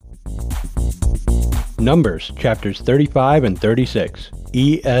Numbers chapters 35 and 36,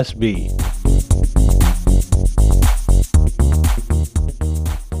 ESV.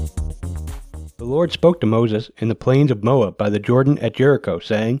 The Lord spoke to Moses in the plains of Moab by the Jordan at Jericho,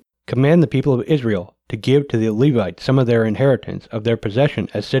 saying, Command the people of Israel to give to the Levites some of their inheritance of their possession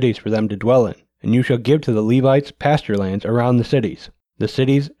as cities for them to dwell in, and you shall give to the Levites pasture lands around the cities. The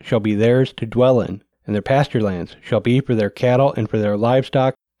cities shall be theirs to dwell in, and their pasture lands shall be for their cattle and for their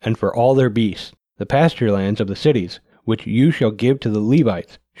livestock and for all their beasts. The pasture lands of the cities, which you shall give to the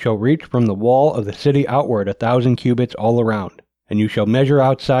Levites, shall reach from the wall of the city outward 1,000 cubits all around. And you shall measure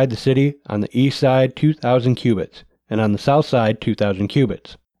outside the city on the east side 2,000 cubits, and on the south side 2,000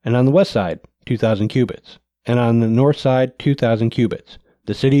 cubits, and on the west side 2,000 cubits, and on the north side 2,000 cubits,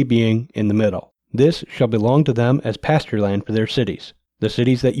 the city being in the middle. This shall belong to them as pasture land for their cities. The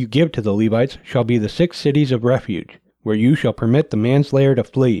cities that you give to the Levites shall be the 6 cities of refuge, where you shall permit the manslayer to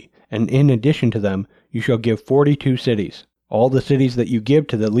flee, and in addition to them you shall give 42 cities. All the cities that you give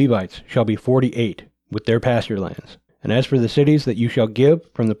to the Levites shall be 48, with their pasture lands. And as for the cities that you shall give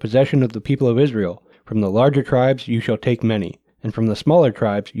from the possession of the people of Israel, from the larger tribes you shall take many, and from the smaller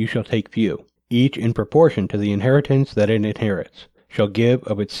tribes you shall take few, each in proportion to the inheritance that it inherits, shall give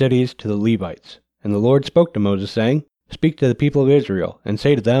of its cities to the Levites. And the Lord spoke to Moses, saying, Speak to the people of Israel, and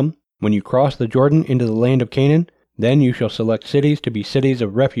say to them, When you cross the Jordan into the land of Canaan, then you shall select cities to be cities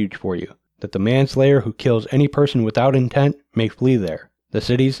of refuge for you, that the manslayer who kills any person without intent may flee there. The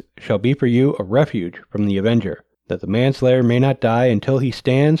cities shall be for you a refuge from the avenger, that the manslayer may not die until he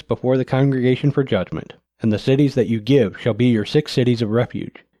stands before the congregation for judgment. And the cities that you give shall be your 6 cities of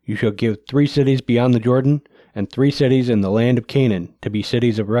refuge. You shall give 3 cities beyond the Jordan, and 3 cities in the land of Canaan to be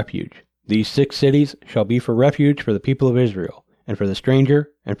cities of refuge. These 6 cities shall be for refuge for the people of Israel, and for the stranger,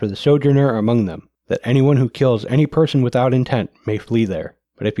 and for the sojourner among them, that anyone who kills any person without intent may flee there.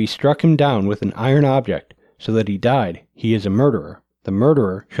 But if he struck him down with an iron object, so that he died, he is a murderer. The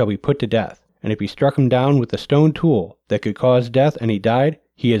murderer shall be put to death. And if he struck him down with a stone tool that could cause death and he died,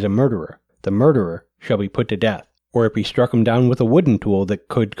 he is a murderer. The murderer shall be put to death. Or if he struck him down with a wooden tool that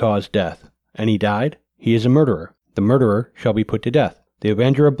could cause death, and he died, he is a murderer. The murderer shall be put to death. The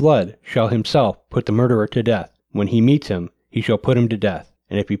avenger of blood shall himself put the murderer to death. When he meets him, he shall put him to death.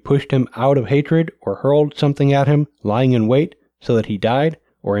 And if he pushed him out of hatred, or hurled something at him, lying in wait, so that he died,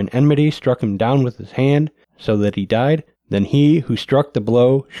 or in enmity struck him down with his hand, so that he died, then he who struck the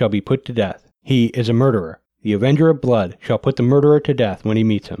blow shall be put to death. He is a murderer. The avenger of blood shall put the murderer to death when he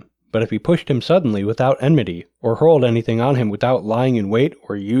meets him. But if he pushed him suddenly without enmity, or hurled anything on him without lying in wait,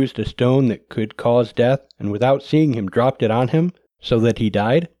 or used a stone that could cause death, and without seeing him dropped it on him, so that he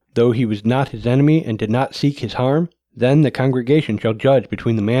died, though he was not his enemy and did not seek his harm, then the congregation shall judge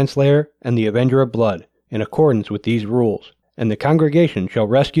between the manslayer and the avenger of blood, in accordance with these rules. And the congregation shall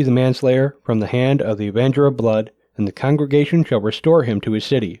rescue the manslayer from the hand of the avenger of blood, and the congregation shall restore him to his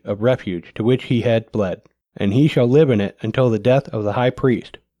city of refuge to which he had fled. And he shall live in it until the death of the high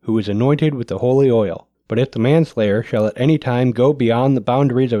priest, who is anointed with the holy oil. But if the manslayer shall at any time go beyond the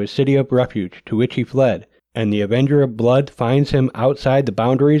boundaries of his city of refuge to which he fled, and the avenger of blood finds him outside the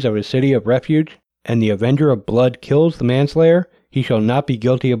boundaries of his city of refuge, and the avenger of blood kills the manslayer, he shall not be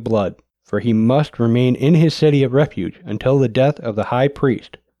guilty of blood, for he must remain in his city of refuge until the death of the high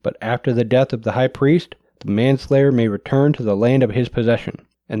priest. But after the death of the high priest, the manslayer may return to the land of his possession.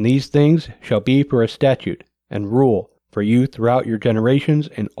 And these things shall be for a statute and rule for you throughout your generations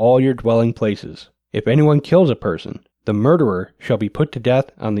in all your dwelling places. If anyone kills a person, the murderer shall be put to death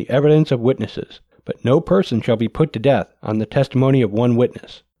on the evidence of witnesses, but no person shall be put to death on the testimony of one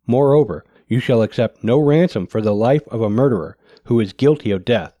witness. Moreover, you shall accept no ransom for the life of a murderer who is guilty of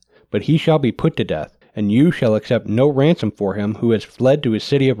death, but he shall be put to death, and you shall accept no ransom for him who has fled to his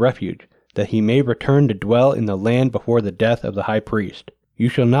city of refuge, that he may return to dwell in the land before the death of the high priest. You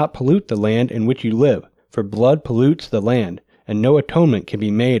shall not pollute the land in which you live, for blood pollutes the land, and no atonement can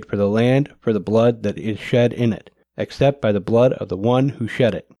be made for the land for the blood that is shed in it, except by the blood of the one who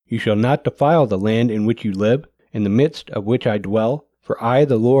shed it. You shall not defile the land in which you live, in the midst of which I dwell, for I,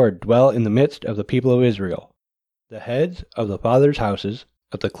 the Lord, dwell in the midst of the people of Israel. The heads of the fathers' houses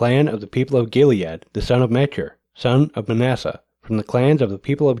of the clan of the people of Gilead, the son of Machir, son of Manasseh, from the clans of the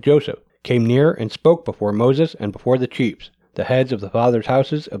people of Joseph, came near and spoke before Moses and before the chiefs, the heads of the fathers'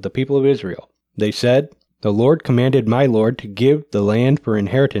 houses of the people of Israel. They said, The Lord commanded my Lord to give the land for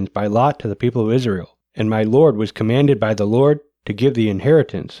inheritance by lot to the people of Israel, and my Lord was commanded by the Lord to give the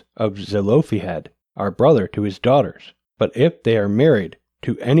inheritance of Zelophehad, our brother, to his daughters. But if they are married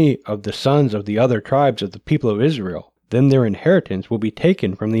to any of the sons of the other tribes of the people of Israel, then their inheritance will be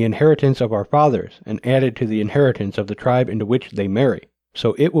taken from the inheritance of our fathers and added to the inheritance of the tribe into which they marry.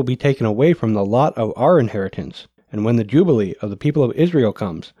 so it will be taken away from the lot of our inheritance. And when the Jubilee of the people of Israel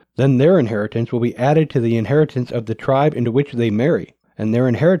comes, then their inheritance will be added to the inheritance of the tribe into which they marry, and their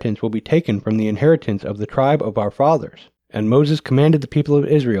inheritance will be taken from the inheritance of the tribe of our fathers. And Moses commanded the people of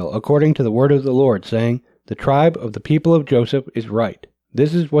Israel according to the word of the Lord, saying, The tribe of the people of Joseph is right.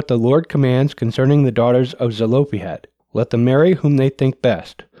 This is what the Lord commands concerning the daughters of Zelophehad. Let them marry whom they think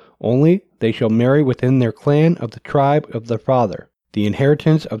best. Only they shall marry within their clan of the tribe of their father. The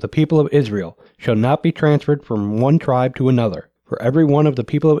inheritance of the people of Israel shall not be transferred from one tribe to another, for every one of the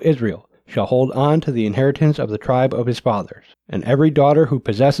people of Israel shall hold on to the inheritance of the tribe of his fathers. And every daughter who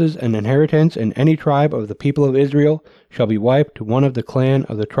possesses an inheritance in any tribe of the people of Israel shall be wife to one of the clan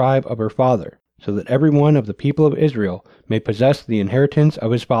of the tribe of her father, so that every one of the people of Israel may possess the inheritance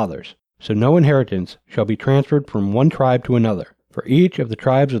of his fathers. So no inheritance shall be transferred from one tribe to another, for each of the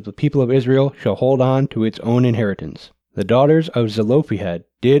tribes of the people of Israel shall hold on to its own inheritance. The daughters of Zelophehad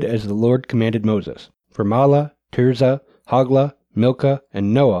did as the Lord commanded Moses. For Mahlah, Tirzah, Hoglah, Milcah,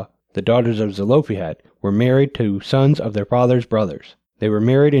 and Noah, the daughters of Zelophehad, were married to sons of their father's brothers. They were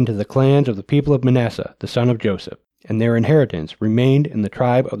married into the clans of the people of Manasseh, the son of Joseph, and their inheritance remained in the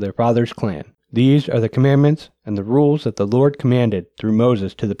tribe of their father's clan. These are the commandments and the rules that the Lord commanded through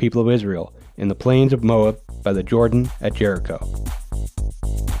Moses to the people of Israel in the plains of Moab by the Jordan at Jericho.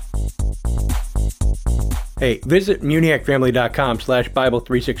 Hey, visit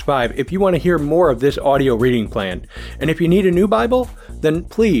MuniacFamily.com/Bible365 if you want to hear more of this audio reading plan. And if you need a new Bible, then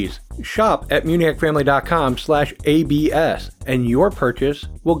please shop at MuniacFamily.com/ABS, and your purchase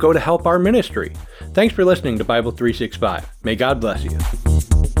will go to help our ministry. Thanks for listening to Bible 365. May God bless you.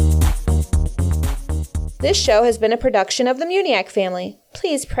 This show has been a production of the Muniac family.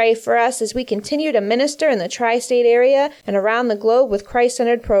 Please pray for us as we continue to minister in the tri-state area and around the globe with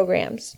Christ-centered programs.